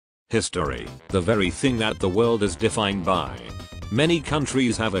History, the very thing that the world is defined by. Many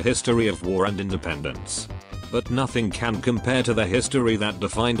countries have a history of war and independence. But nothing can compare to the history that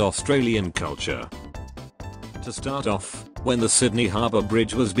defined Australian culture. To start off, when the Sydney Harbour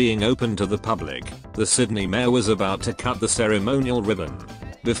Bridge was being opened to the public, the Sydney mayor was about to cut the ceremonial ribbon.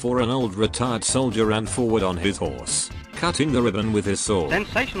 Before an old retired soldier ran forward on his horse, cutting the ribbon with his sword.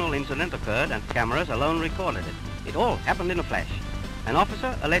 Sensational incident occurred and cameras alone recorded it. It all happened in a flash. An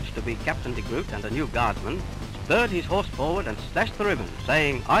officer, alleged to be Captain de Groot and a new guardsman, spurred his horse forward and slashed the ribbon,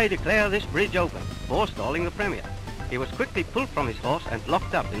 saying, "I declare this bridge open," forestalling the Premier. He was quickly pulled from his horse and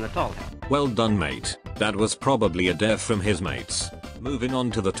locked up in the toll house. Well done, mate. That was probably a dare from his mates. Moving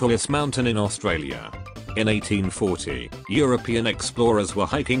on to the tallest mountain in Australia. In 1840, European explorers were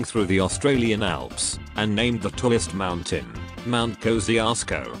hiking through the Australian Alps and named the tallest mountain Mount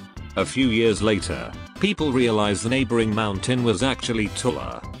Kosciuszko. A few years later, people realized the neighboring mountain was actually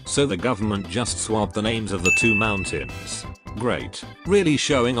taller, so the government just swapped the names of the two mountains. Great. Really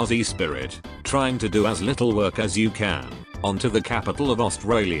showing Aussie spirit, trying to do as little work as you can. On to the capital of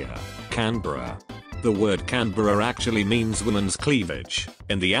Australia, Canberra. The word Canberra actually means woman's cleavage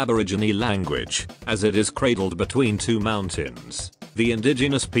in the Aborigine language, as it is cradled between two mountains. The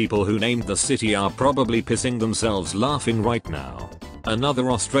indigenous people who named the city are probably pissing themselves laughing right now.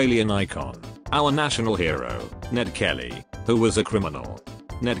 Another Australian icon, our national hero, Ned Kelly, who was a criminal.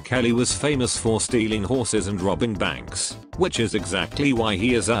 Ned Kelly was famous for stealing horses and robbing banks, which is exactly why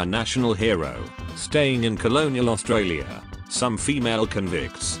he is our national hero. Staying in colonial Australia, some female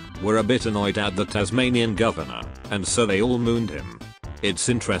convicts were a bit annoyed at the Tasmanian governor, and so they all mooned him. It's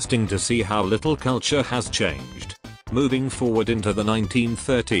interesting to see how little culture has changed. Moving forward into the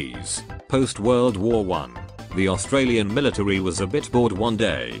 1930s, post-World War I, the Australian military was a bit bored one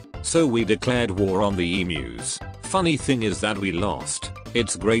day, so we declared war on the emus. Funny thing is that we lost.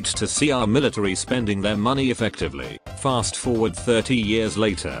 It's great to see our military spending their money effectively. Fast forward 30 years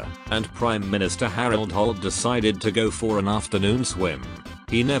later, and Prime Minister Harold Holt decided to go for an afternoon swim.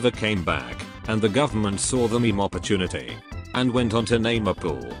 He never came back, and the government saw the meme opportunity and went on to name a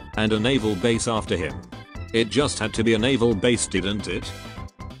pool and a naval base after him. It just had to be a naval base, didn't it?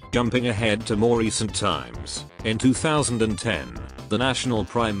 Jumping ahead to more recent times, in 2010, the National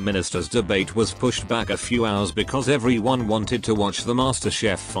Prime Minister's debate was pushed back a few hours because everyone wanted to watch the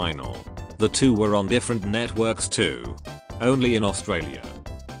MasterChef final. The two were on different networks too. Only in Australia.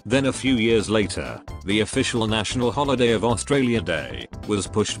 Then a few years later, the official national holiday of Australia Day was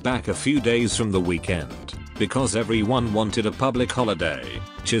pushed back a few days from the weekend because everyone wanted a public holiday,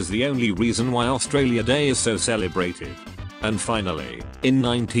 which is the only reason why Australia Day is so celebrated. And finally, in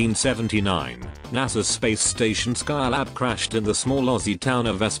 1979, NASA's space station Skylab crashed in the small Aussie town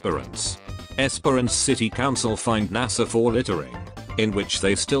of Esperance. Esperance City Council fined NASA for littering, in which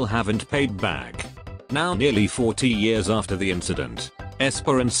they still haven't paid back. Now nearly 40 years after the incident,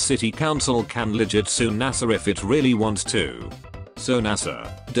 Esperance City Council can legit sue NASA if it really wants to. So NASA,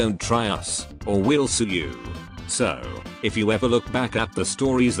 don't try us, or we'll sue you. So, if you ever look back at the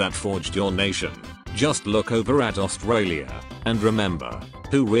stories that forged your nation, just look over at Australia, and remember,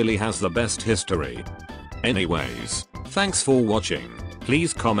 who really has the best history. Anyways, thanks for watching.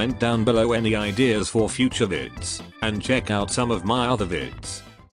 Please comment down below any ideas for future vids, and check out some of my other vids.